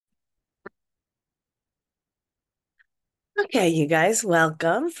Okay, you guys,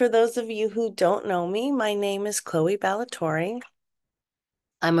 welcome. For those of you who don't know me, my name is Chloe Ballatori.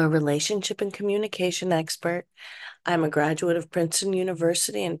 I'm a relationship and communication expert. I'm a graduate of Princeton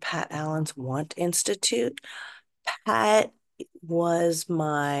University and Pat Allen's Want Institute. Pat is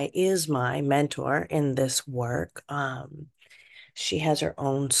my mentor in this work. She has her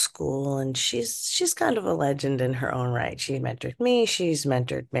own school and she's kind of a legend in her own right. She mentored me, she's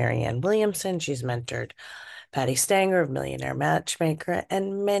mentored Marianne Williamson, she's mentored Patty Stanger of Millionaire Matchmaker,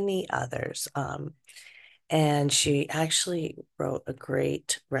 and many others. And she actually wrote a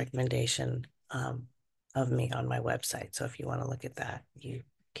great recommendation of me on my website. So if you want to look at that, you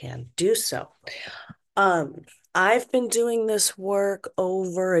can do so. Um, I've been doing this work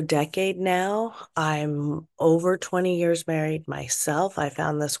over a decade now. I'm over 20 years married myself. I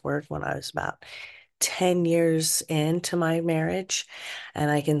found this work when I was about 10 years into my marriage.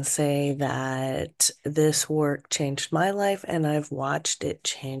 And I can say that this work changed my life, and I've watched it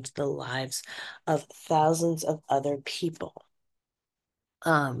change the lives of thousands of other people.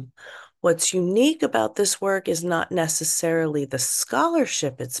 Um, what's unique about this work is not necessarily the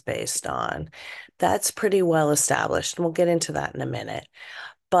scholarship it's based on. That's pretty well established, and we'll get into that in a minute.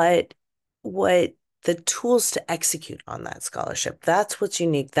 But what the tools to execute on that scholarship, that's what's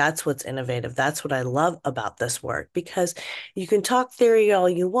unique, that's what's innovative, that's what I love about this work, because you can talk theory all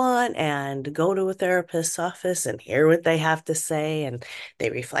you want and go to a therapist's office and hear what they have to say, and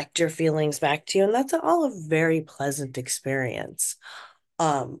they reflect your feelings back to you, and that's all a very pleasant experience.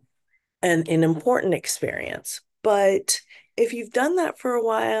 Um, and an important experience. But if you've done that for a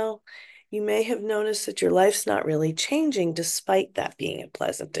while, you may have noticed that your life's not really changing despite that being a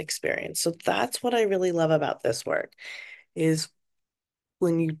pleasant experience. So that's what I really love about this work is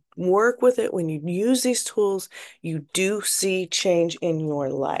when you work with it, when you use these tools, you do see change in your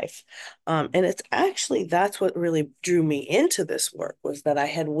life. And it's actually, that's what really drew me into this work, was that I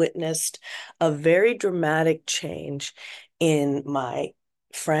had witnessed a very dramatic change in my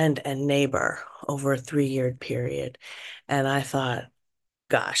friend and neighbor over a 3-year period. And I thought,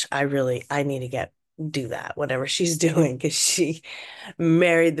 gosh, I need to do that, whatever she's doing, because she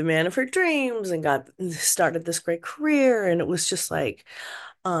married the man of her dreams and started this great career. And it was just like,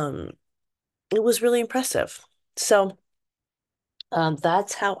 um, it was really impressive. So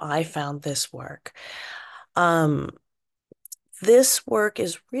that's how I found this work. Um, this work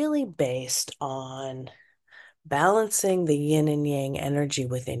is really based on balancing the yin and yang energy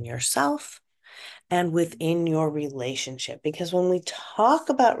within yourself and within your relationship. Because when we talk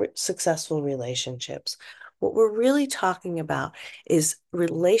about successful relationships, what we're really talking about is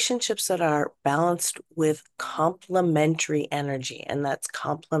relationships that are balanced with complementary energy, and that's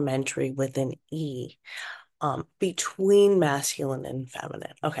complementary with an E, between masculine and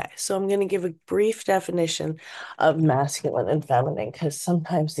feminine. Okay, so I'm going to give a brief definition of masculine and feminine because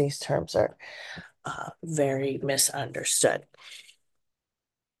sometimes these terms are very misunderstood.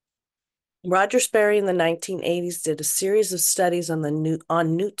 Roger Sperry in the 1980s did a series of studies on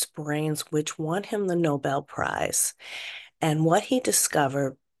on newts' brains, which won him the Nobel Prize. And what he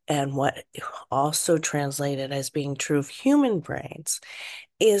discovered, and what also translated as being true of human brains,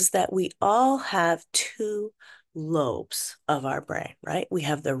 is that we all have two lobes of our brain, right? We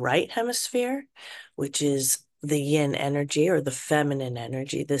have the right hemisphere, which is the yin energy or the feminine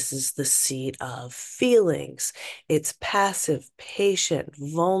energy. This is the seat of feelings. It's passive, patient,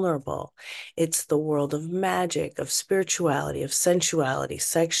 vulnerable. It's the world of magic, of spirituality, of sensuality,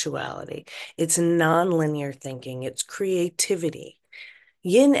 sexuality. It's nonlinear thinking, it's creativity.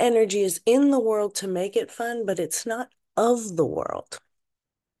 Yin energy is in the world to make it fun, but it's not of the world.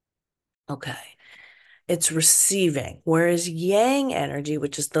 Okay. It's receiving, whereas yang energy,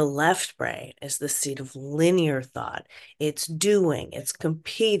 which is the left brain, is the seat of linear thought. It's doing, it's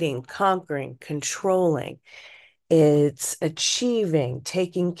competing, conquering, controlling, it's achieving,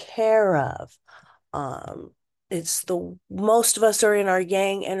 taking care of. Um, it's the most of us are in our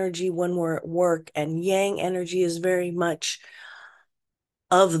yang energy when we're at work, and yang energy is very much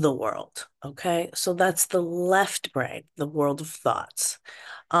of the world. Okay, so that's the left brain, the world of thoughts.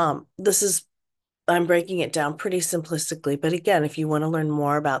 This is I'm breaking it down pretty simplistically, but again, if you want to learn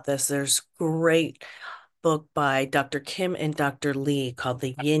more about this, there's great book by Dr. Kim and Dr. Lee called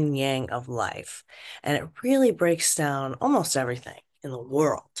The Yin Yang of Life. And it really breaks down almost everything in the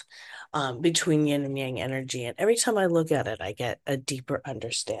world, between yin and yang energy. And every time I look at it, I get a deeper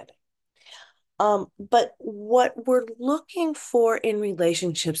understanding. But what we're looking for in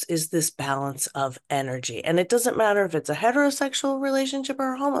relationships is this balance of energy. And it doesn't matter if it's a heterosexual relationship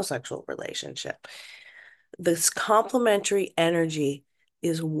or a homosexual relationship. This complementary energy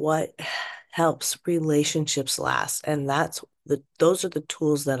is what helps relationships last. And those are the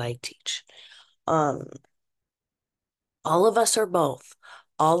tools that I teach. Um, all of us are both.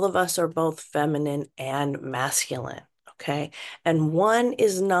 All of us are both feminine and masculine, okay? And one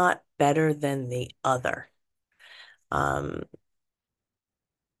is not better than the other. Um,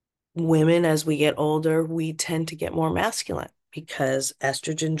 Women, as we get older, we tend to get more masculine because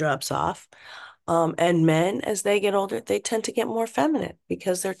estrogen drops off. And men, as they get older, they tend to get more feminine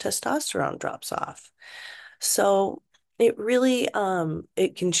because their testosterone drops off. So it really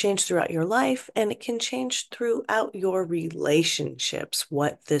it can change throughout your life and it can change throughout your relationships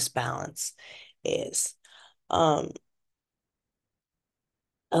what this balance is. Um,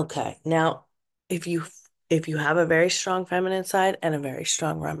 okay. Now, if you if you have a very strong feminine side and a very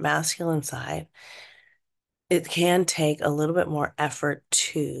strong masculine side, it can take a little bit more effort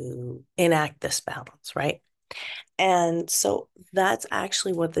to enact this balance, right? And so that's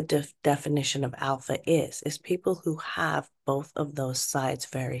actually what the definition of alpha is people who have both of those sides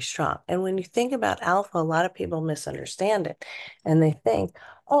very strong. And when you think about alpha, a lot of people misunderstand it and they think,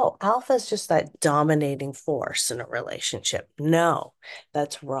 oh, alpha is just that dominating force in a relationship. No,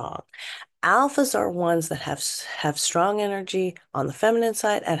 that's wrong. Alphas are ones that have strong energy on the feminine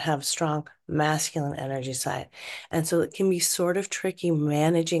side and have strong masculine energy side. And so it can be sort of tricky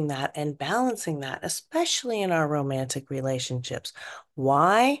managing that and balancing that, especially in our romantic relationships.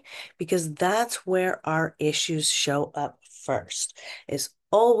 Why? Because that's where our issues show up first, is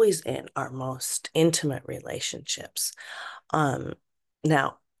always in our most intimate relationships. Um,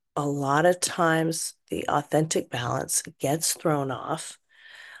 Now, a lot of times the authentic balance gets thrown off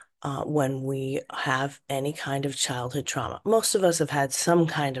when we have any kind of childhood trauma. Most of us have had some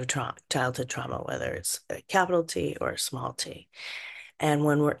kind of childhood trauma, whether it's a capital T or a small t. And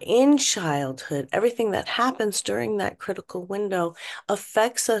when we're in childhood, everything that happens during that critical window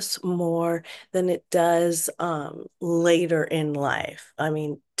affects us more than it does later in life. I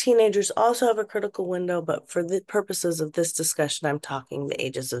mean, teenagers also have a critical window, but for the purposes of this discussion, I'm talking the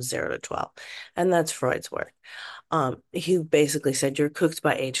ages of 0 to 12. And that's Freud's work. He basically said you're cooked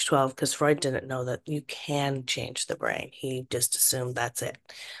by age 12 because Freud didn't know that you can change the brain. He just assumed that's it.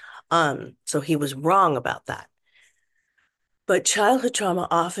 So he was wrong about that. But childhood trauma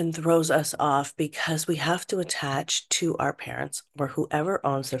often throws us off because we have to attach to our parents or whoever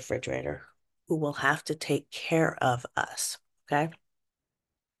owns the refrigerator who will have to take care of us. Okay.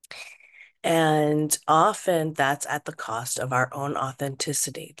 And often that's at the cost of our own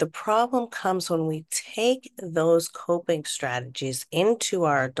authenticity. The problem comes when we take those coping strategies into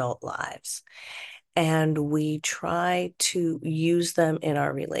our adult lives and we try to use them in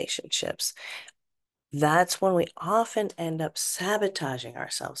our relationships. That's when we often end up sabotaging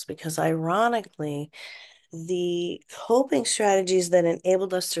ourselves because, ironically, the coping strategies that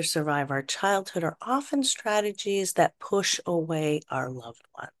enabled us to survive our childhood are often strategies that push away our loved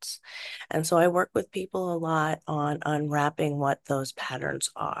ones. And so I work with people a lot on unwrapping what those patterns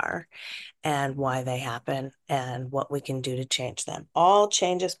are and why they happen and what we can do to change them. All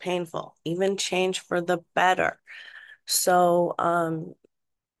change is painful, even change for the better. So,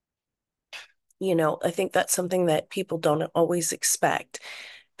 I think that's something that people don't always expect.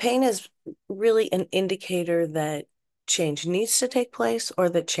 Pain is really an indicator that change needs to take place or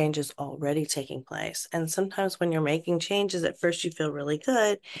that change is already taking place. And sometimes when you're making changes, at first you feel really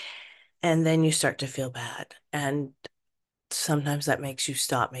good and then you start to feel bad. And sometimes that makes you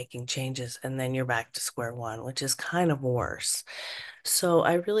stop making changes and then you're back to square one, which is kind of worse. So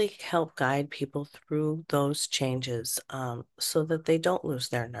I really help guide people through those changes so that they don't lose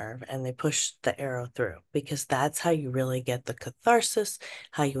their nerve and they push the arrow through because that's how you really get the catharsis,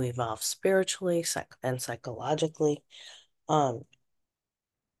 how you evolve spiritually and psychologically. Um,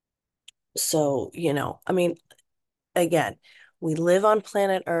 I mean, again, we live on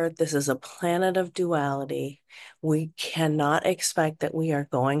planet Earth. This is a planet of duality. We cannot expect that we are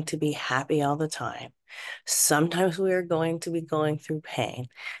going to be happy all the time. Sometimes we are going to be going through pain.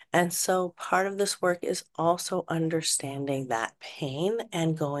 And so part of this work is also understanding that pain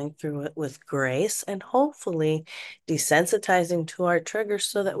and going through it with grace and hopefully desensitizing to our triggers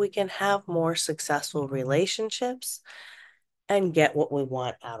so that we can have more successful relationships and get what we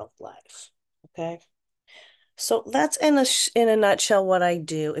want out of life. Okay. So that's in a nutshell what I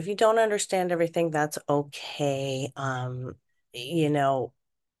do. If you don't understand everything, that's okay. You know,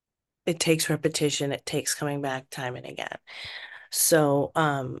 it takes repetition, it takes coming back time and again. So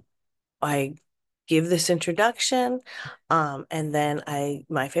I give this introduction, and then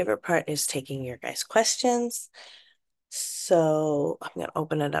my favorite part is taking your guys' questions. So I'm gonna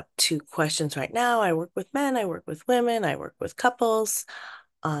open it up to questions right now. I work with men, I work with women, I work with couples.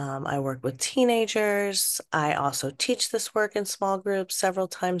 I work with teenagers. I also teach this work in small groups several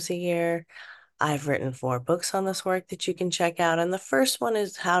times a year. I've written 4 books on this work that you can check out. And the first one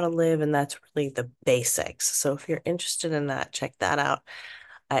is How to Live, and that's really the basics. So if you're interested in that, check that out.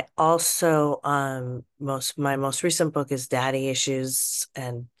 I also my most recent book is Daddy Issues,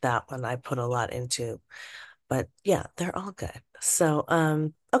 and that one I put a lot into. But yeah, they're all good. So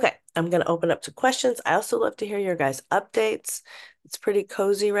okay, I'm gonna open up to questions. I also love to hear your guys' updates. It's pretty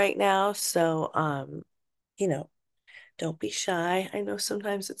cozy right now, so you know, don't be shy. I know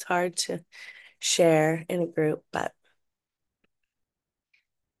sometimes it's hard to share in a group, but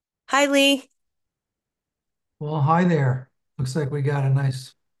hi Lee. Well, hi there. Looks like we got a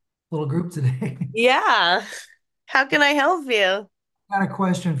nice little group today. Yeah. How can I help you? Got a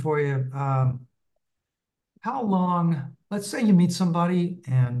question for you. How long, let's say you meet somebody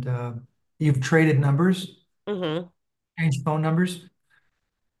and you've traded numbers, Mm-hmm. changed phone numbers.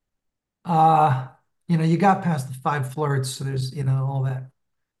 Uh, you got past the 5 flirts, so there's, all that.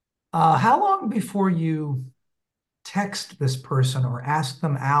 How long before you text this person or ask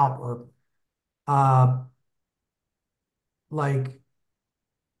them out or uh, like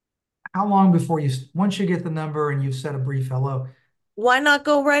how long before once you get the number and you've said a brief hello? Why not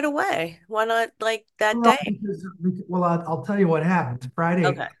go right away? Why not like that Well, day? well, I'll tell you what happened.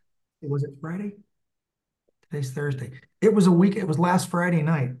 Okay. Was it Friday? Today's Thursday. It was a week. It was last Friday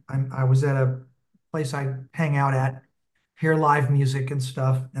night. I was at a place I hang out at, hear live music and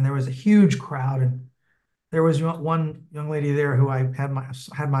stuff, and there was a huge crowd. And there was one young lady there who I had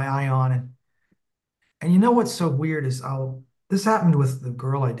my eye on, and you know what's so weird is this happened with the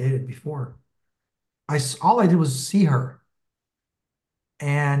girl I dated before. All I did was see her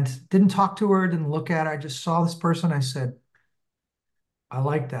and didn't talk to her, didn't look at her. I just saw this person. I said, I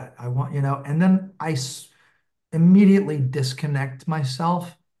like that. I want, and then immediately disconnect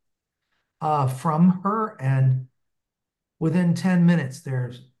myself from her. And within 10 minutes,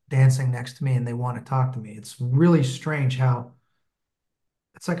 they're dancing next to me and they want to talk to me. It's really strange how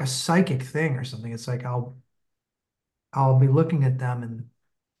it's like a psychic thing or something. It's like I'll be looking at them and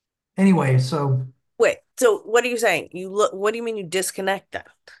anyway, so Wait, so what are you saying? What do you mean you disconnect them?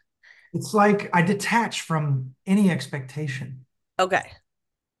 it's like I detach from any expectation. Okay.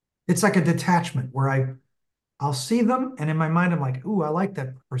 It's like a detachment where I'll see them and in my mind I'm like, ooh, I like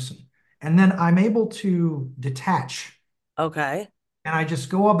that person. And then I'm able to detach Okay. and I just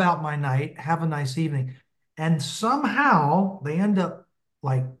go about my night, have a nice evening. And somehow they end up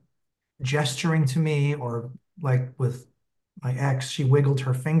like gesturing to me or like with my ex, she wiggled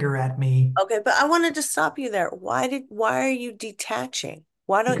her finger at me Okay, but I wanted to stop you there. Why are you detaching?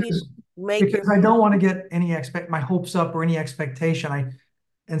 Why don't you because make your because I don't want to get any my hopes up or any expectation.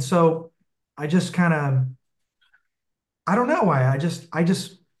 And so I just kind of I don't know why. I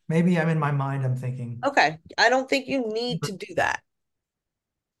just maybe I'm in my mind I'm thinking, Okay. I don't think you need to do that.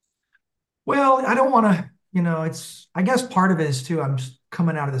 well, I don't want to, it's I guess part of it is too I'm just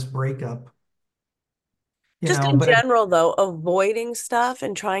coming out of this breakup, Just in but it, general, though, avoiding stuff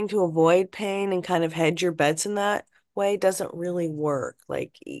and trying to avoid pain and kind of hedge your bets in that way doesn't really work.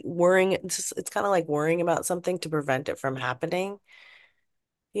 Like worrying, it's kind of like worrying about something to prevent it from happening.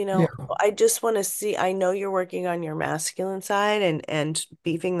 yeah, I just want to see, I know you're working on your masculine side and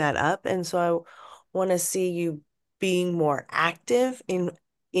beefing that up. And so I want to see you being more active in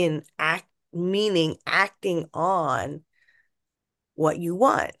meaning acting on what you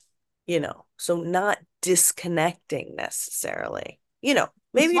want, so not disconnecting necessarily. it's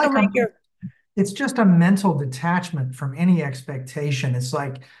Maybe it'll like make your it's just a mental detachment from any expectation. It's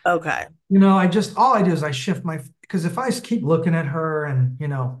like, okay. I just all I do is I shift because if I keep looking at her and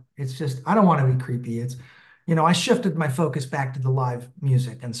it's just I don't want to be creepy. I shifted my focus back to the live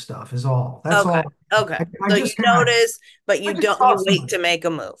music and stuff is all. That's Okay. all. Okay. I So you just kind of notice, but I you just don't, saw you wait somebody. to make a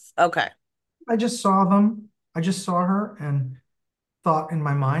move. Okay. I just saw them. I just saw her and thought in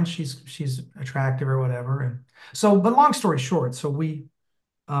my mind she's attractive or whatever. And so, but long story short, so we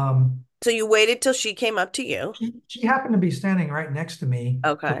um So you waited till she came up to you. she happened to be standing right next to me.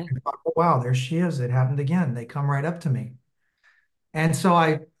 So Okay. I thought, oh, wow, there she is. It happened again. They come right up to me. And so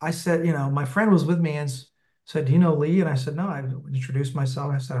I said, my friend was with me and said, do you know Lee? And I said, no, I introduced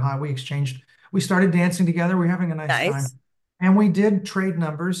myself. I said, hi. We started dancing together. We are having a nice time. Nice. And we did trade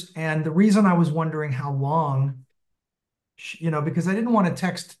numbers. And the reason I was wondering how long, because I didn't want to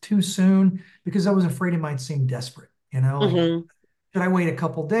text too soon because I was afraid it might seem desperate, like, Hmm. should I wait a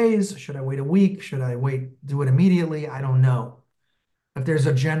couple days? Should I wait a week? Should I do it immediately? I don't know. But there's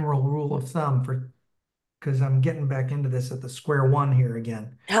a general rule of thumb because I'm getting back into this at the square one here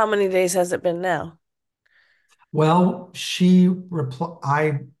again. How many days has it been now? Well, she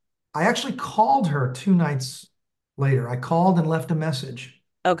replied. I actually called her 2 nights later. I called and left a message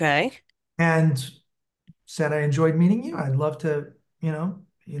Okay. and said I enjoyed meeting you. I'd love to,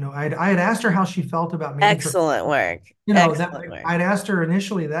 I had asked her how she felt about meeting for, Excellent work. that Excellent work. I'd asked her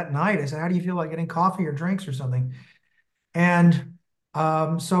initially that night. I said, "How do you feel like getting coffee or drinks or something?" And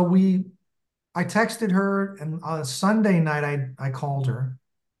so I texted her, and on a Sunday night, I called her,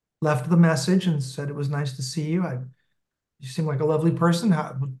 left the message, and said it was nice to see you. You seem like a lovely person.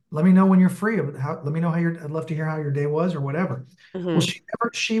 Let me know when you're free. Let me know how your. I'd love to hear how your day was or whatever. Well, Hmm.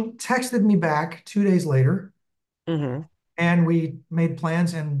 she texted me back 2 days later, Hmm. and we made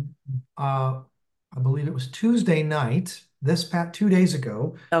plans. And I believe it was Tuesday night, this past 2 days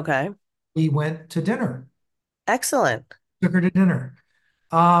ago, Okay. we went to dinner. Excellent. Took her to dinner.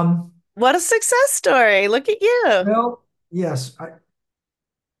 Um, What a success story. Look at you. well, yes,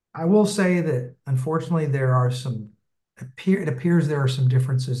 I will say that unfortunately there are it appears there are some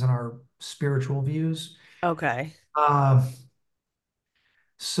differences in our spiritual views. Okay. Uh,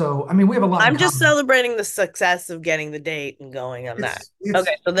 so, I mean, we have a lot in I'm just common. celebrating the success of getting the date and going on that.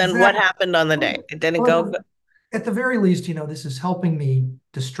 Okay, It's so then what exactly. happened on the date? It didn't go Well, good. at the very least, this is helping me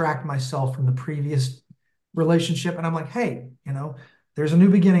distract myself from the previous relationship. And I'm like, hey, there's a new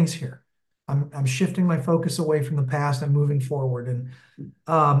beginnings here. I'm shifting my focus away from the past. I'm moving forward. And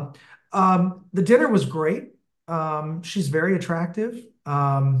um, the dinner was great. She's very attractive.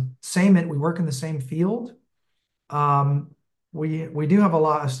 We work in the same field. Um, we do have a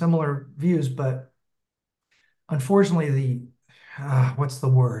lot of similar views, but unfortunately, the what's the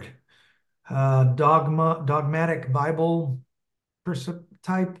word? Dogmatic Bible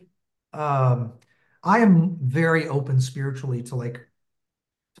type. Um, I am very open spiritually to like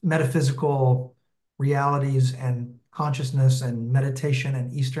metaphysical realities and consciousness and meditation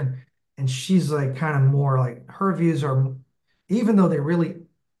and Eastern. And she's like kind of more like her views are, even though they really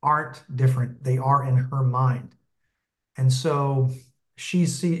aren't different, they are in her mind. And so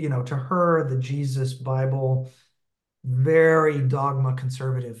to her, the Jesus Bible, very dogma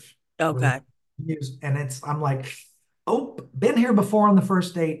conservative religion Okay. views. And I'm like, oh, been here before on the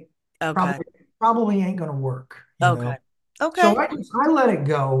first date. Okay. Probably ain't gonna work. Okay. So Okay. I let it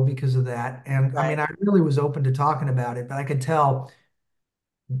go because of that. And I mean, Right. I really was open to talking about it, but I could tell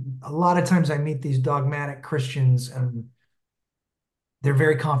a lot of times I meet these dogmatic Christians and they're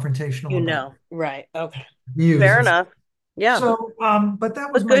very confrontational about Right. Okay. views. Fair And enough. Yeah. so, but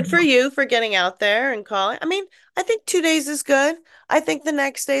that was But my good for deal. you for getting out there and calling. I mean, I think 2 days is good. I think the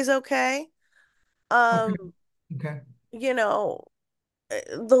next day's okay. Okay. Um, Okay. you know,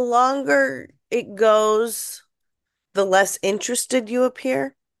 the longer it goes, the less interested you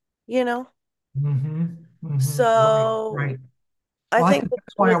appear, you know? Right. So Right. Well, I think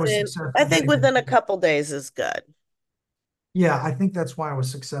that's why I was I successful think getting within a couple days is good. yeah, I think that's why I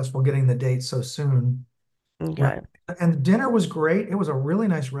was successful getting the date so soon. When, Okay. and the dinner was great. It was a really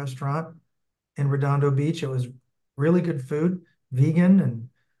nice restaurant in Redondo Beach. It was really good food, vegan, and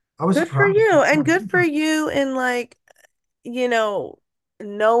I was Good for surprised. you. And good for you in like, you know,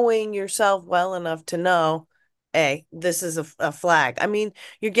 knowing yourself well enough to know, hey, this is a flag. I mean,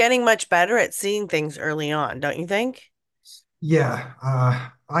 you're getting much better at seeing things early on, don't you think? Yeah,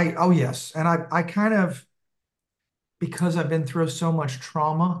 oh yes, and I kind of because I've been through so much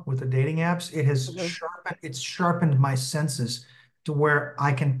trauma with the dating apps, Mhm. it's sharpened my senses to where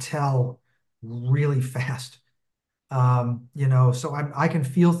I can tell really fast. So I can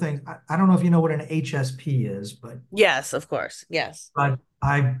feel things. I don't know if you know what an HSP is, Yes, of course. Yes. but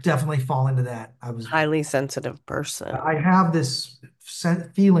I definitely fall into that. Highly sensitive person. I have this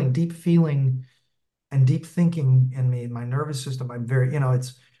deep feeling and deep thinking in me, in my nervous system. I'm very,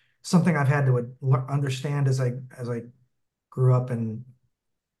 it's something I've had to understand as I grew up and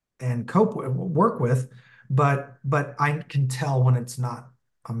work with, but I can tell when it's not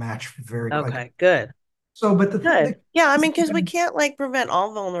a match very quick. Okay, good. So, but Good. Yeah, I mean, because we can't like prevent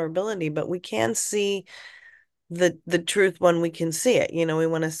all vulnerability, but we can see the truth when we can see it. We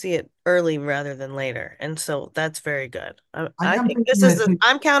want to see it early rather than later. And so that's very good. I I am think thinking that,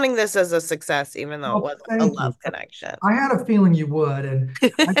 I'm counting this as a success, even though it well, wasn't a thank you. love connection. I had a feeling you would, and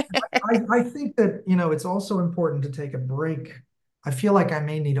I, I think that, it's also important to take a break. I feel like I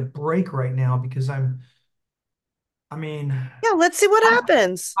may need a break right now because I mean, Yeah, let's see what I'm,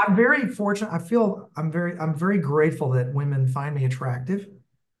 happens. I'm very fortunate. I'm very grateful that women find me attractive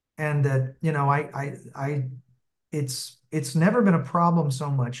and that, it's never been a problem so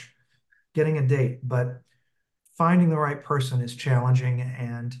much getting a date, but finding the right person is challenging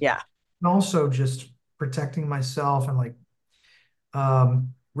and Yeah. also just protecting myself and like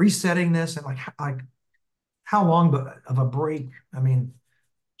resetting this and like how long of a break? I mean,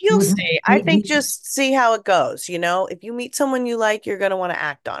 you You'll would see. I think just see how it goes, you know? If you meet someone you like, you're going to want to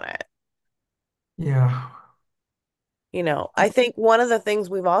act on it. yeah, You know, I think one of the things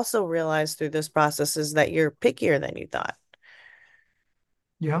we've also realized through this process is that you're pickier than you thought.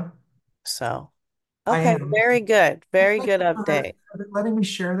 yeah, So, I okay, am. very good. Well, Very thank good you update. for letting me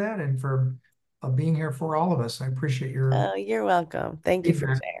share that and for being here for all of us. I appreciate your Oh, you're welcome. Thank you for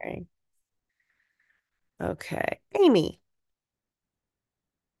feedback. sharing. Okay. Amy.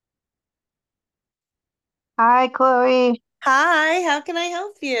 Hi, Chloe. Hi, how can I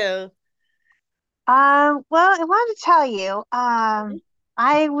help you? Well, I wanted to tell you,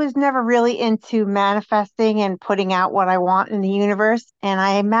 I was never really into manifesting and putting out what I want in the universe, and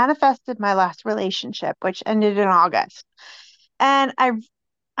I manifested my last relationship, which ended in August. And I'm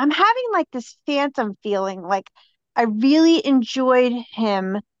having like this phantom feeling, like I really enjoyed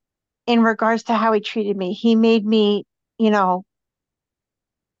him in regards to how he treated me. He made me, you know,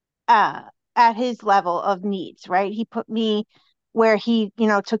 uh, at his level of needs, right? He put me where he,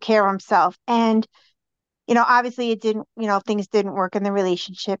 took care of himself. And obviously it didn't, things didn't work in the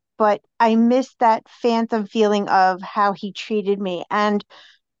relationship, but I missed that phantom feeling of how he treated me. And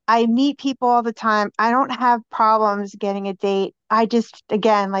I meet people all the time. I don't have problems getting a date. I just,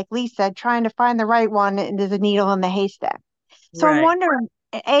 again, like Lee said, trying to find the right one and there's a needle in the haystack. So I'm Right. wondering,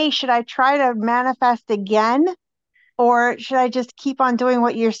 A, should I try to manifest again? Or should I just keep on doing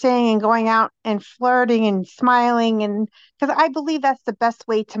what you're saying and going out and flirting and smiling? And because I believe that's the best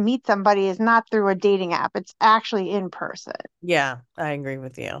way to meet somebody is not through a dating app, it's actually in person. Yeah, I agree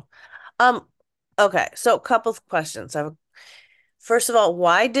with you. Um, okay, so a couple of questions. First of all,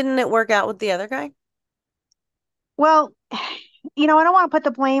 why didn't it work out with the other guy? Well, I don't want to put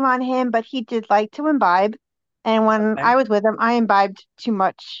the blame on him, but he did like to imbibe. And when Okay. I was with him, I imbibed too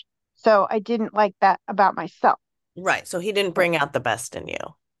much. So I didn't like that about myself. Right, so he didn't bring out the best in you.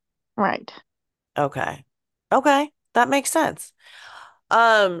 Right. Okay. Okay, that makes sense.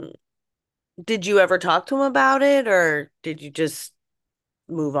 Um, did you ever talk to him about it or did you just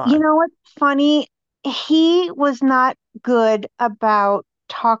move You on? know what's funny? He was not good about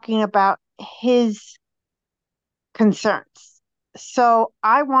talking about his concerns. So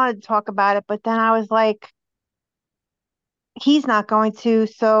I wanted to talk about it, but then I was like, he's not going to.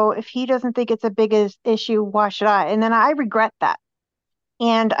 So if he doesn't think it's a big issue, why should I? And then I regret that.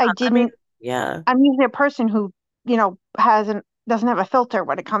 And I I mean, didn't, yeah. I'm usually a person who, doesn't have a filter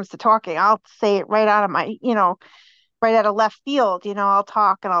when it comes to talking. I'll say it right out of my, right out of left field, I'll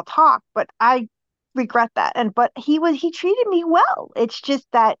talk and I'll talk, but I regret that. But he treated me well. It's just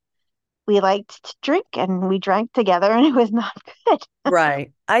that we liked to drink and we drank together and it was not good.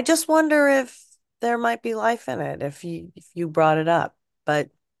 Right. I just wonder if there might be life in it if you brought it up. But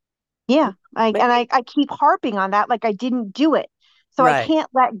Yeah. maybe I keep harping on that like I didn't do it. So I right. can't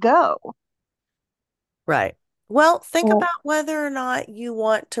let go. Right. Well, think Well, about whether or not you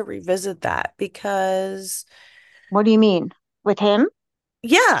want to revisit that because what do you mean? With him?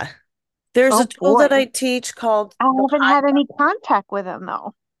 yeah, there's a Oh tool that boy. I teach called I the haven't had any contact with him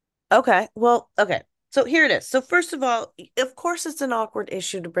though. Okay. Well, okay. So here it is. So first of all, of course it's an awkward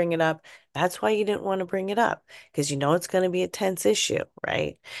issue to bring it up. That's why you didn't want to bring it up because you know it's going to be a tense issue,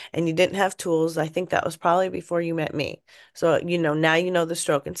 right? And you didn't have tools. I think that was probably before you met me. So, now you know the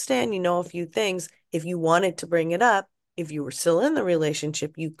stroke and stand, you know a few things. If you wanted to bring it up, if you were still in the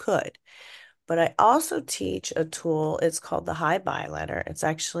relationship, you could. But I also teach a tool. It's called the Hi Bye Letter. It's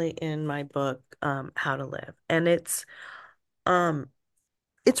actually in my book, How to Live. And um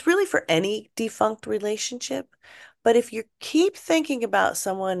it's really for any defunct relationship. But if you keep thinking about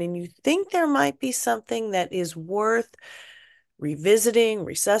someone and you think there might be something that is worth revisiting,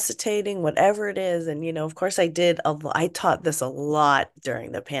 resuscitating, whatever it is, and of course I taught this a lot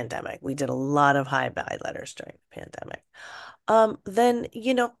during the pandemic. We did a lot of high buy letters during the pandemic. Then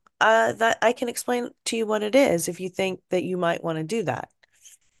that I can explain to you what it is if you think that you might want to do that.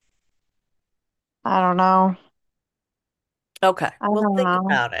 I don't know. Okay. I Well, don't think know.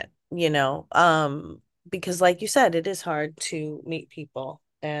 about it, because like you said, it is hard to meet people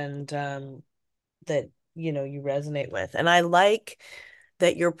and that, you resonate with. And I like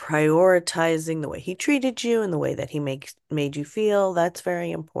that you're prioritizing the way he treated you and the way that he makes made you feel. That's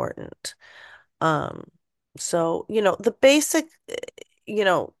very important. Um, so, the basic, you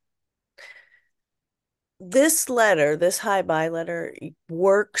know, this letter, this hi bye letter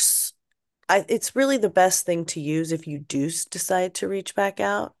works. It's really the best thing to use if you do decide to reach back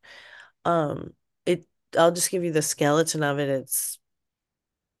out. Um, it I'll just give you the skeleton of it. It's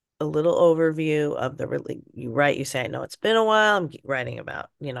a little overview of the really you write, you say, I know it's been a while. I'm writing about,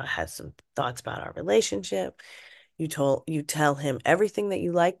 I had some thoughts about our relationship. You tell him everything that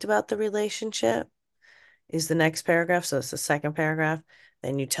you liked about the relationship is the next paragraph. So it's the second paragraph.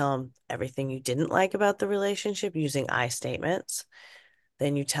 Then you tell him everything you didn't like about the relationship using I statements.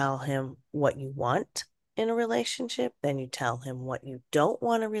 Then you tell him what you want in a relationship. Then you tell him what you don't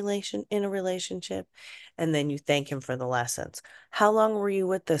want in a relationship. And then you thank him for the lessons. How long were you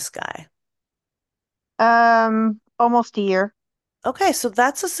with this guy? Almost a year. Okay, so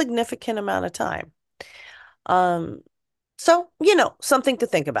that's a significant amount of time. Um, so, something to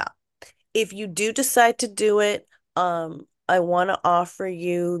think about. If you do decide to do it, I want to offer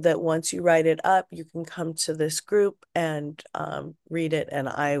you that once you write it up, you can come to this group and read it, and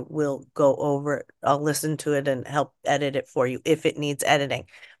I will go over it. I'll listen to it and help edit it for you if it needs editing.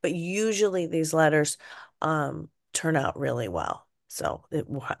 But usually these letters turn out really well. So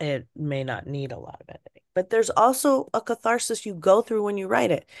it may not need a lot of editing. But there's also a catharsis you go through when you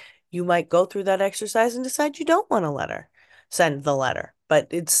write it. You might go through that exercise and decide you don't want a letter send the letter, but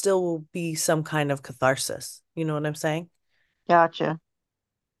it still will be some kind of catharsis. You know what I'm saying? Gotcha.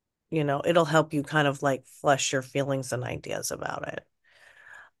 It'll help you kind of like flesh your feelings and ideas about it.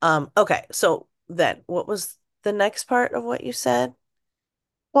 Okay, so then what was the next part of what you said?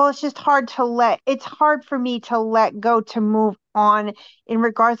 Well, it's hard for me to let go to move on in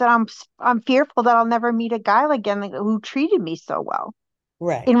regards that I'm fearful that I'll never meet a guy again who treated me so well.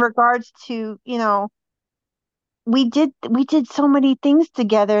 Right. In regards to, we did so many things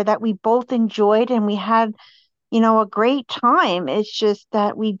together that we both enjoyed and we had, a great time. It's just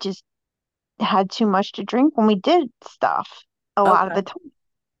that we just had too much to drink when we did stuff a lot of Okay. the time.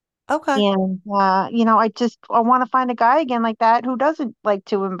 Okay. And I want to find a guy again like that who doesn't like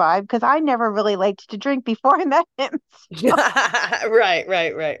to imbibe because I never really liked to drink before I met him. So, Right,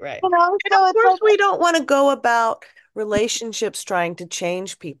 right, right, right. And so of it's course, like, we don't want to go about relationships trying to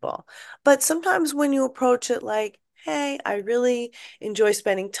change people. But sometimes when you approach it like, hey, I really enjoy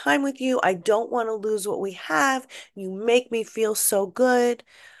spending time with you. I don't want to lose what we have. You make me feel so good,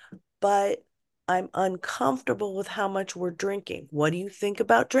 but I'm uncomfortable with how much we're drinking. What do you think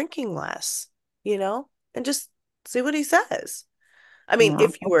about drinking less? And just see what he says. I mean,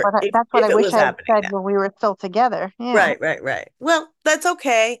 if you were, that's what if I it wish was I had happening said now. when we were still together. Yeah. Right, right, right. Well, that's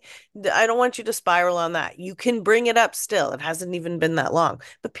okay. I don't want you to spiral on that. You can bring it up still. It hasn't even been that long.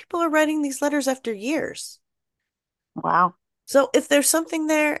 But people are writing these letters after years. Wow. So if there's something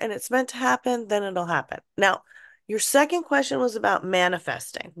there and it's meant to happen, then it'll happen. Now, your second question was about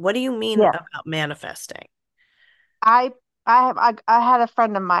manifesting. What do you mean Yeah. about manifesting? I I had a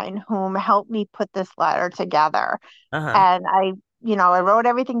friend of mine whom helped me put this letter together. Uh-huh. And I wrote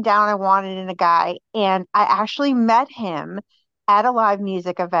everything down I wanted in a guy. And I actually met him at a live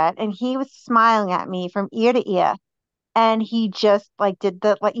music event and he was smiling at me from ear to ear. And he just like did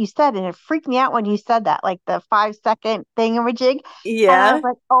the like you said, and it freaked me out when you said that, like the 5 second thingamajig. And I was Yeah.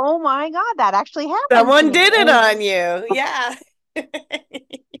 like, oh my God, that actually happened to Someone me. did it on you. Yeah.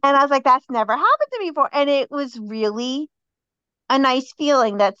 And I was like, that's never happened to me before. And it was really a nice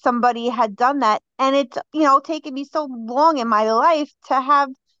feeling that somebody had done that. And it's, taken me so long in my life to have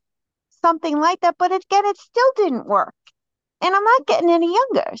something like that. But again, it still didn't work. And I'm not getting any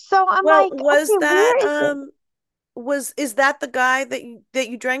younger. So I'm Well, like, was okay, that where is it? was is that the guy that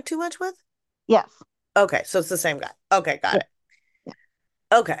you drank too much with? Yes. Okay, so it's the same guy. Okay, got Yeah. it.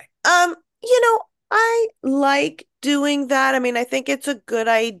 Okay. I like doing that. I mean, I think it's a good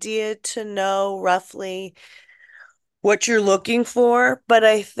idea to know roughly what you're looking for, but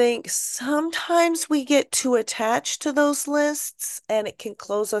I think sometimes we get too attached to those lists and it can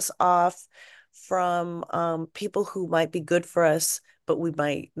close us off from people who might be good for us, but we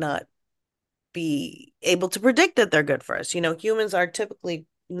might not be able to predict that they're good for us. Humans are typically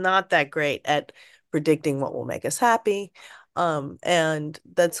not that great at predicting what will make us happy. And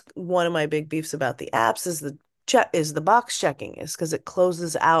that's one of my big beefs about the apps is the box checking is because it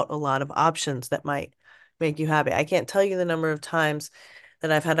closes out a lot of options that might make you happy. I can't tell you the number of times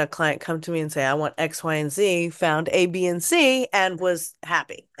that I've had a client come to me and say, I want X, Y, and Z, found A, B, and C, and was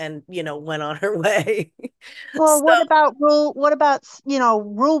happy and, went on her way. Well, So, what's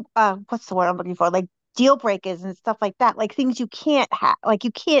the word I'm looking for? Like deal breakers and stuff like that, like things you can't have, like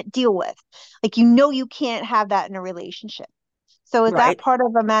you can't deal with. Like you can't have that in a relationship. So is that right. part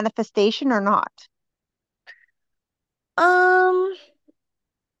of a manifestation or not? Um,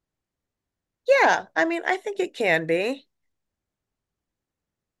 Yeah, I mean, I think it can be.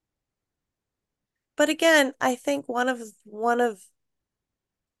 But again, I think one of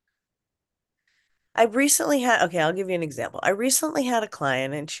I recently had, okay, I'll give you an example. I recently had a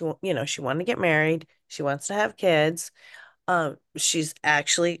client and she wanted to get married. She wants to have kids. She's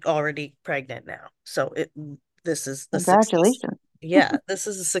actually already pregnant now. So this is a success. Congratulations. Yeah, this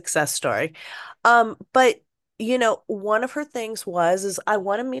is a success story. But one of her things is I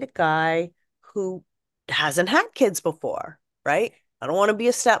want to meet a guy who hasn't had kids before, right? I don't want to be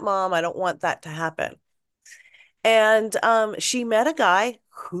a stepmom. I don't want that to happen. And she met a guy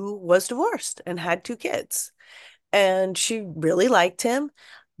who was divorced and had two kids. And she really liked him,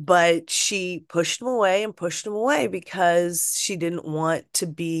 but she pushed him away and pushed him away because she didn't want to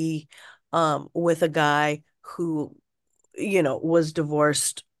be with a guy who, was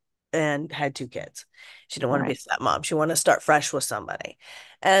divorced and had two kids. She didn't want to be a Right. stepmom. She wanted to start fresh with somebody.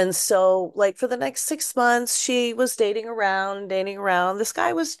 And so, like, for the next 6 months, she was dating around, dating around. This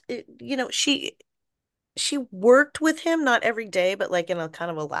guy was, she worked with him, not every day, but like in a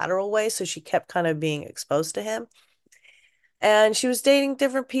kind of a lateral way. So she kept kind of being exposed to him. And she was dating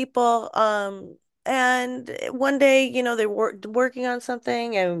different people. And one day, they were working on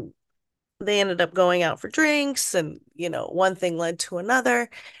something and they ended up going out for drinks and, one thing led to another.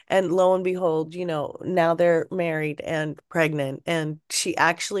 And lo and behold, now they're married and pregnant. And she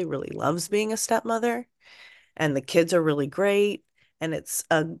actually really loves being a stepmother and the kids are really great. And it's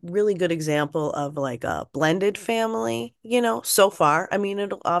a really good example of like a blended family, so far. I mean,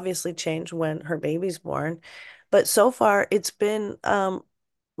 it'll obviously change when her baby's born, but so far it's been,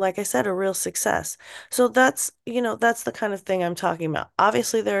 like I said, a real success. So that's the kind of thing I'm talking about.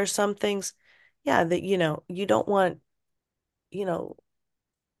 Obviously, there are some things, yeah, that, you don't want, you know,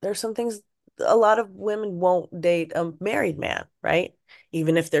 there's some things a lot of women won't date a married man, right?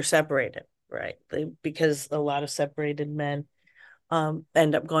 Even if they're separated, right? Because a lot of separated men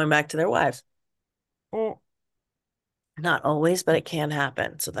end up going back to their wives. Mm, Not always, but it can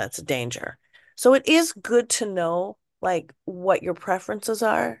happen. So that's a danger. So it is good to know like what your preferences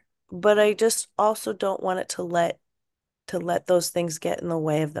are, but I just also don't want it to let those things get in the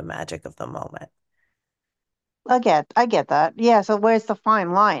way of the magic of the moment. I get that. Yeah. So where's the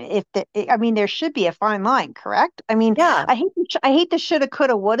fine line? I mean, there should be a fine line, correct? I mean, Yeah. I hate the shoulda,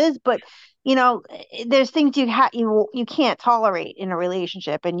 coulda, wouldas, but there's things you can't tolerate in a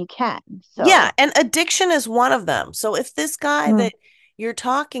relationship, and you can. Yeah, So, and addiction is one of them. So if this guy mm, that you're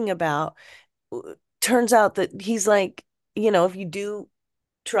talking about turns out that he's like, if you do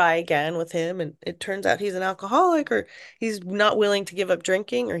try again with him and it turns out he's an alcoholic or he's not willing to give up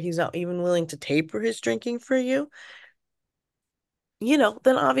drinking or he's not even willing to taper his drinking for you,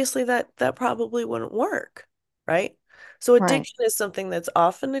 then obviously that probably wouldn't work, right? So right. addiction is something that's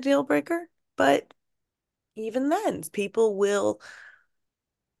often a deal breaker, but even then, people will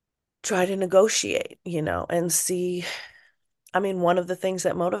try to negotiate, and see. I mean, one of the things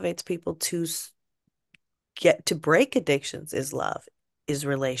that motivates people to get to break addictions is love, is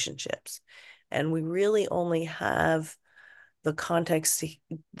relationships. And we really only have the context,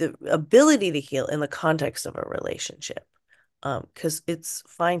 the ability to heal in the context of a relationship. Because it's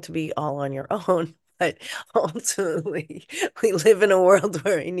fine to be all on your own, but ultimately we live in a world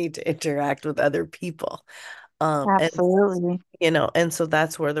where we need to interact with other people. And Absolutely. and so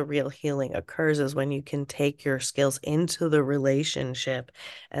that's where the real healing occurs is when you can take your skills into the relationship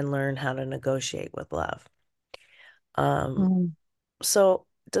and learn how to negotiate with love. Um, Mm, so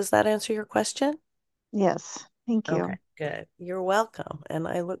does that answer your question? yes. Thank Okay, you. good. You're welcome. And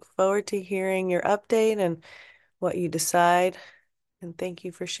I look forward to hearing your update and what you decide. And thank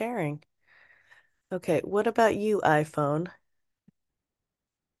you for sharing. Okay, what about you, iPhone?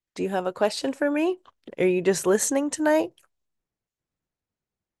 Do you have a question for me? Are you just listening tonight?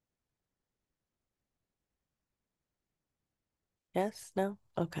 Yes? No?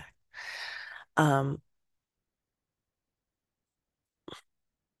 Okay. Um,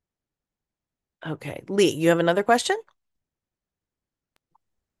 okay. Lee, you have another question?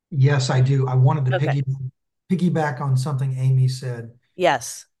 Yes, I do. I wanted to Okay. piggyback on something Amy said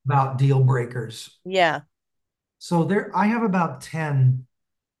Yes. about deal breakers. Yeah. So I have about 10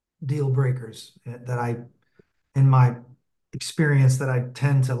 deal breakers that in my experience, that I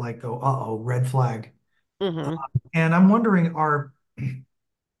tend to like go, uh-oh, red flag. Mm-hmm. And I'm wondering, are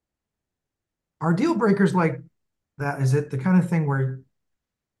deal breakers like that? Is it the kind of thing where,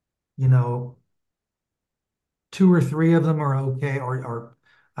 you know, two or three of them are okay? Or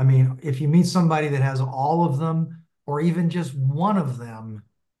I mean, if you meet somebody that has all of them, or even just one of them,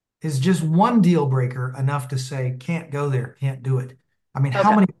 is just one deal breaker enough to say, can't go there, can't do it? I mean, how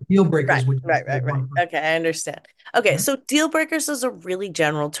Okay. many deal Right, breakers would you right, say right, right. one person? Okay, I understand. Okay, so deal breakers is a really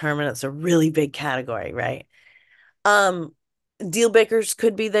general term and it's a really big category, right? Um, deal breakers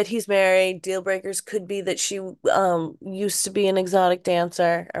could be that he's married. Deal breakers could be that she used to be an exotic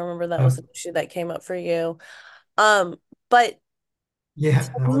dancer. I remember that Yeah, was an issue that came up for you. But yeah,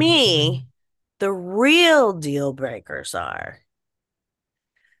 that for was. me, the real deal breakers are,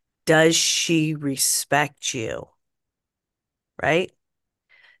 does she respect you? Right?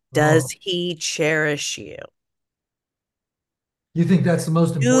 Does Oh, he cherish you? you think that's the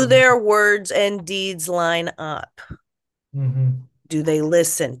most Do important their thing? words and deeds line up? Mm-hmm. Do they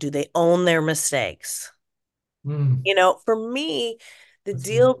listen? Do they own their mistakes? Mm, For me, the that's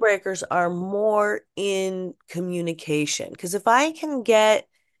good. deal breakers are more in communication. Because if I can get,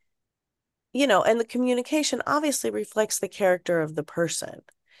 and the communication obviously reflects the character of the person.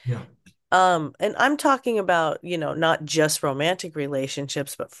 Yeah. And I'm talking about, not just romantic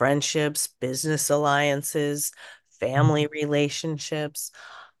relationships, but friendships, business alliances, Mm, family relationships.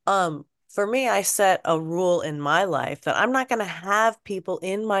 For me, I set a rule in my life that I'm not going to have people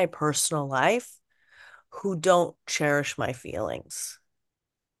in my personal life who don't cherish my feelings.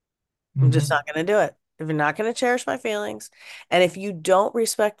 I'm just mm-hmm. not going to do it. If you're not going to cherish my feelings, and if you don't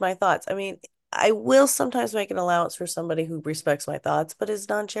respect my thoughts, I mean, I will sometimes make an allowance for somebody who respects my thoughts but is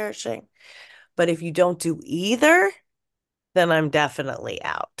non-cherishing. But if you don't do either, then I'm definitely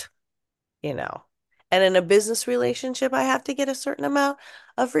out, you know. And in a business relationship, I have to get a certain amount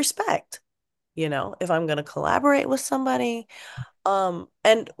of respect, if I'm going to collaborate with somebody.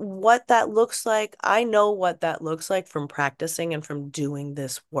 And what that looks like, I know what that looks like from practicing and from doing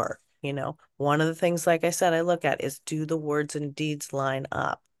this work. One of the things, like I said, I look at is, do the words and deeds line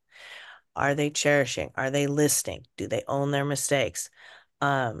up? Are they cherishing? Are they listening? Do they own their mistakes?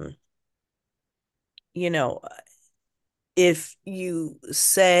 Um, you know, if you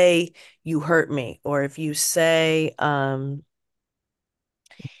say you hurt me, or if you say,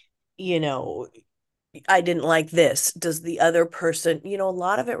 you know, I didn't like this, does the other person, a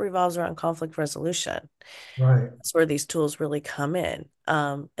lot of it revolves around conflict resolution. Right. That's where these tools really come in.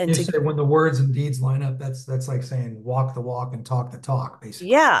 And You to, say when the words and deeds line up, that's like saying walk the walk and talk the talk, basically.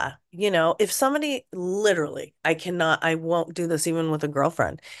 yeah, if somebody literally, I won't do this even with a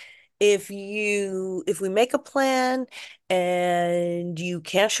girlfriend. If we make a plan and you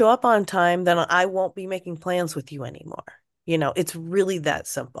can't show up on time, then I won't be making plans with you anymore. It's really that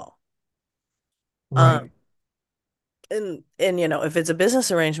simple. Um, Right. and if it's a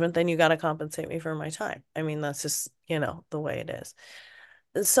business arrangement, then you got to compensate me for my time. I mean, that's just, the way it is.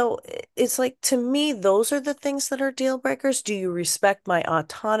 So it's like, to me, those are the things that are deal breakers. Do you respect my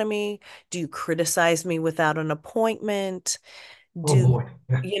autonomy? Do you criticize me without an appointment? Oh Do boy.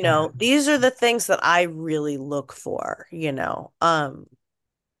 Yeah. Yeah. these are the things that I really look for,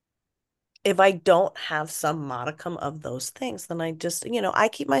 if I don't have some modicum of those things, then I just, I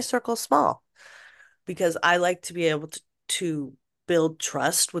keep my circle small, because I like to be able to build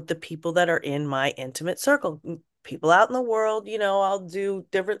trust with the people that are in my intimate circle. People out in the world, I'll do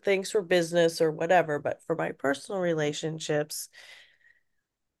different things for business or whatever, but for my personal relationships,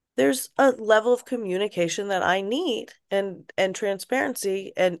 there's a level of communication that I need, and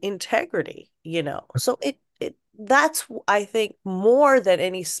transparency and integrity, So it that's, I think, more than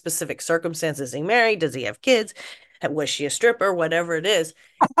any specific circumstances. Is he married? Does he have kids? Was she a stripper? Whatever it is,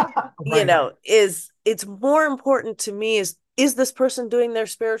 Right. is it's more important to me, is this person doing their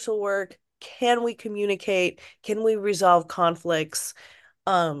spiritual work? Can we communicate? Can we resolve conflicts?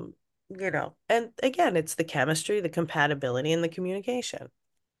 Um, and again, it's the chemistry, the compatibility, and the communication.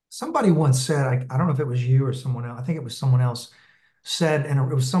 Somebody once said, I don't know if it was you or someone else, I think it was someone else said, and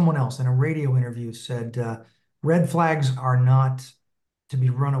it was someone else in a radio interview said, red flags are not to be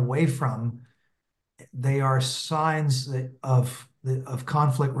run away from. They are signs of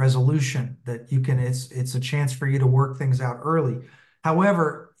conflict resolution that you can, it's a chance for you to work things out early.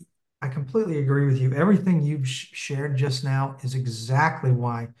 However, I completely agree with you. Everything you've shared just now is exactly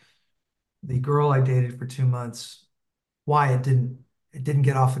why the girl I dated for 2 months, why it didn't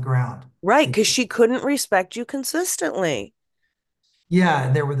get off the ground. Right, because Because she couldn't respect you consistently.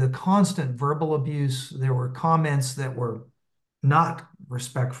 yeah, there were the constant verbal abuse. There were comments that were not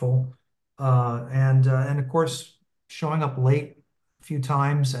respectful, and of course showing up late a few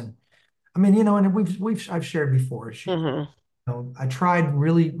times. And I mean, and I've shared before. Hmm. I tried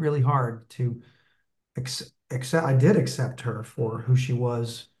really really hard to accept. I did accept her for who she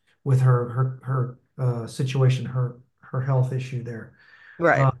was with her situation, her health issue there.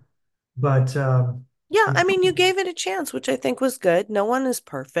 Right. Uh, but Yeah, it I mean, you gave it a chance, which I think was good. No one is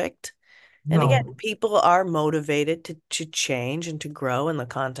perfect. And again, no. people are motivated to change and to grow in the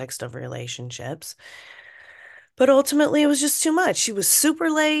context of relationships. But ultimately, it was just too much. She was super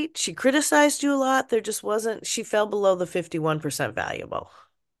late. She criticized you a lot. There just wasn't, she fell below the 51% valuable.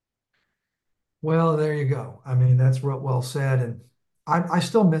 Well, there you go. I mean, that's real well said. And I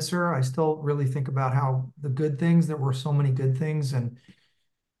still miss her. I still really think about how the good things, there were so many good things. And,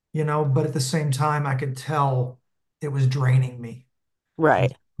 but at the same time, I could tell it was draining me. And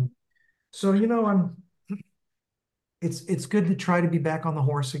Right. so, it's good to try to be back on the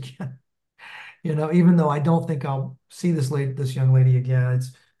horse again. Even though I don't think I'll see this young lady again.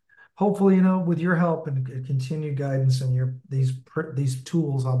 It's hopefully, with your help and continued guidance and these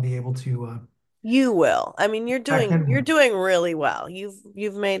tools, I'll be able to You will. I mean, back in you're with. doing really well.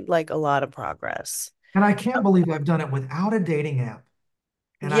 You've made like a lot of progress. And I can't believe I've done it without a dating app.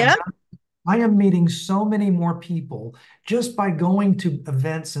 And Yeah. I am meeting so many more people just by going to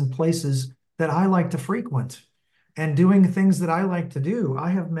events and places that I like to frequent and doing things that I like to do. I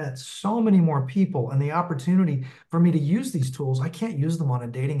have met so many more people, and the opportunity for me to use these tools, I can't use them on a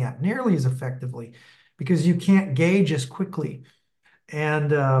dating app nearly as effectively because you can't gauge as quickly and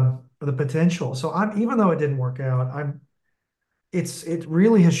the potential. So even though it didn't work out, it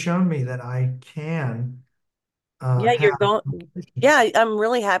really has shown me that I can Yeah, have. you're going. Yeah, I'm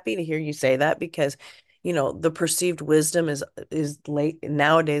really happy to hear you say that because, the perceived wisdom is late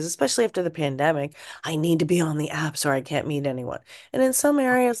nowadays, especially after the pandemic. I need to be on the apps or I can't meet anyone. And in some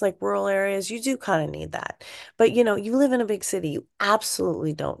areas, like rural areas, you do kind of need that. But you live in a big city, you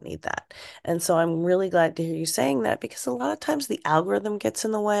absolutely don't need that. And so I'm really glad to hear you saying that because a lot of times the algorithm gets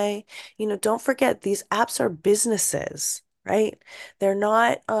in the way. Don't forget these apps are businesses, right? They're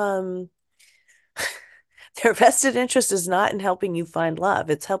not their vested interest is not in helping you find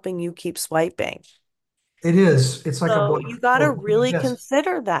love, it's helping you keep swiping. It is. It's like a So black you got to hole. really Yes.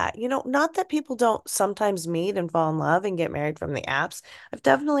 consider that. Not that people don't sometimes meet and fall in love and get married from the apps. I've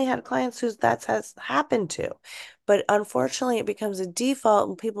definitely had clients who that has happened to. But unfortunately, it becomes a default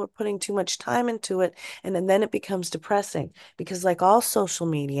and people are putting too much time into it. And then it becomes depressing because, like all social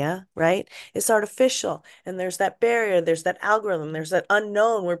media, right? It's artificial. And there's that barrier, there's that algorithm, there's that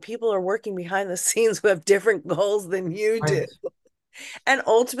unknown where people are working behind the scenes who have different goals than you do. Right. And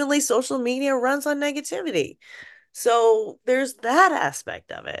ultimately, social media runs on negativity. So there's that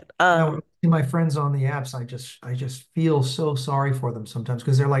aspect of it. When I see my friends on the apps, I just feel so sorry for them sometimes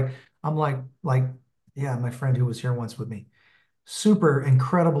because they're like, I'm like, yeah, my friend who was here once with me, super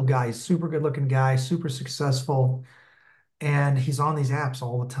incredible guy, super good looking guy, super successful, and he's on these apps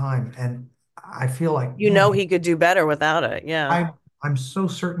all the time. And I feel like, man, he could do better without it. Yeah. I'm so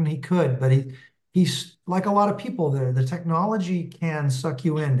certain he could, but he's like a lot of people there. The technology can suck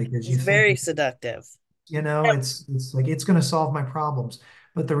you in because you It's think very seductive. it's like it's going to solve my problems.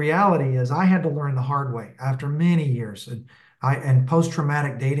 But the reality is I had to learn the hard way after many years and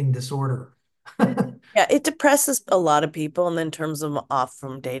post-traumatic dating disorder. Yeah, it depresses a lot of people and then turns them off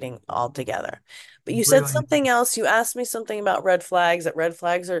from dating altogether. But you said Really, something else. You asked me something about red flags, that red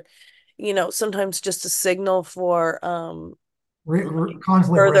flags are, sometimes just a signal for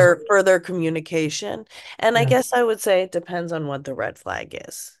conflict further resolution. further communication. And I Yeah. guess I would say it depends on what the red flag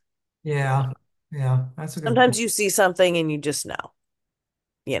is. Yeah. Yeah. That's a good Sometimes point. you see something and you just know,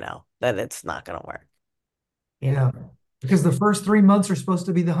 that it's not going to work, you know. Yeah. Because the first 3 months are supposed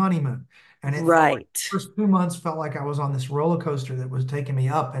to be the honeymoon. And it felt like Right. the first 2 months felt like I was on this roller coaster that was taking me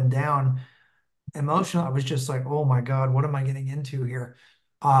up and down emotional. I was just like, oh my God, what am I getting into here?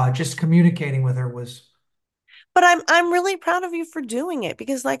 Just communicating with her was, But I'm really proud of you for doing it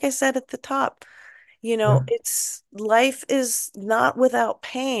because like I said at the top, yeah, it's life is not without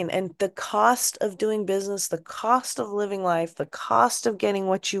pain and the cost of doing business, the cost of living life, the cost of getting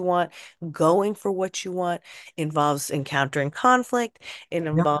what you want, going for what you want involves encountering conflict. It yep,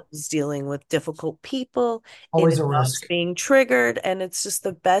 involves dealing with difficult people. It always a involves risk. being triggered. And it's just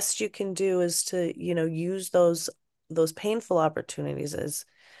the best you can do is to, use those painful opportunities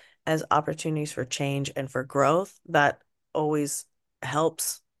as opportunities for change and for growth. That always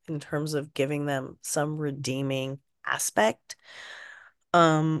helps in terms of giving them some redeeming aspect.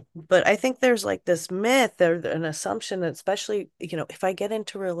 But I think there's like this myth or an assumption that especially, if I get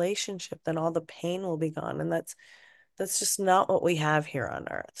into a relationship, then all the pain will be gone. And that's just not what we have here on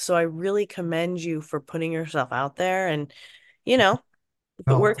earth. So I really commend you for putting yourself out there and, you know, if it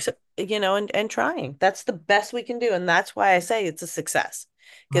Well, works, and trying. That's the best we can do. And that's why I say it's a success.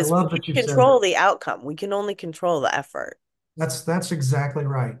 I Because we love can't that you said control that. the outcome. We can only control the effort. That's exactly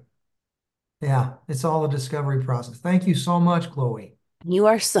right. Yeah, it's all a discovery process. Thank you so much, Chloe. You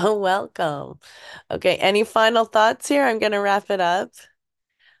are so welcome. Okay, any final thoughts here? I'm gonna wrap it up.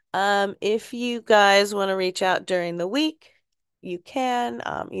 If you guys want to reach out during the week, you can,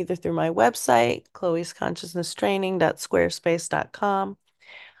 either through my website, chloe'sconsciousnesstraining.squarespace.com,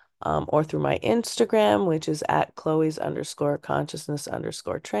 or through my Instagram, which is at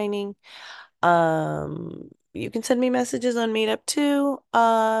Chloe's_consciousness_training. You can send me messages on Meetup too.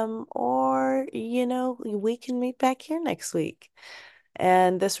 Or, we can meet back here next week.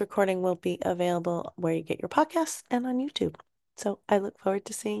 And this recording will be available where you get your podcasts and on YouTube. So I look forward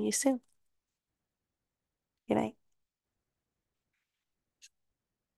to seeing you soon.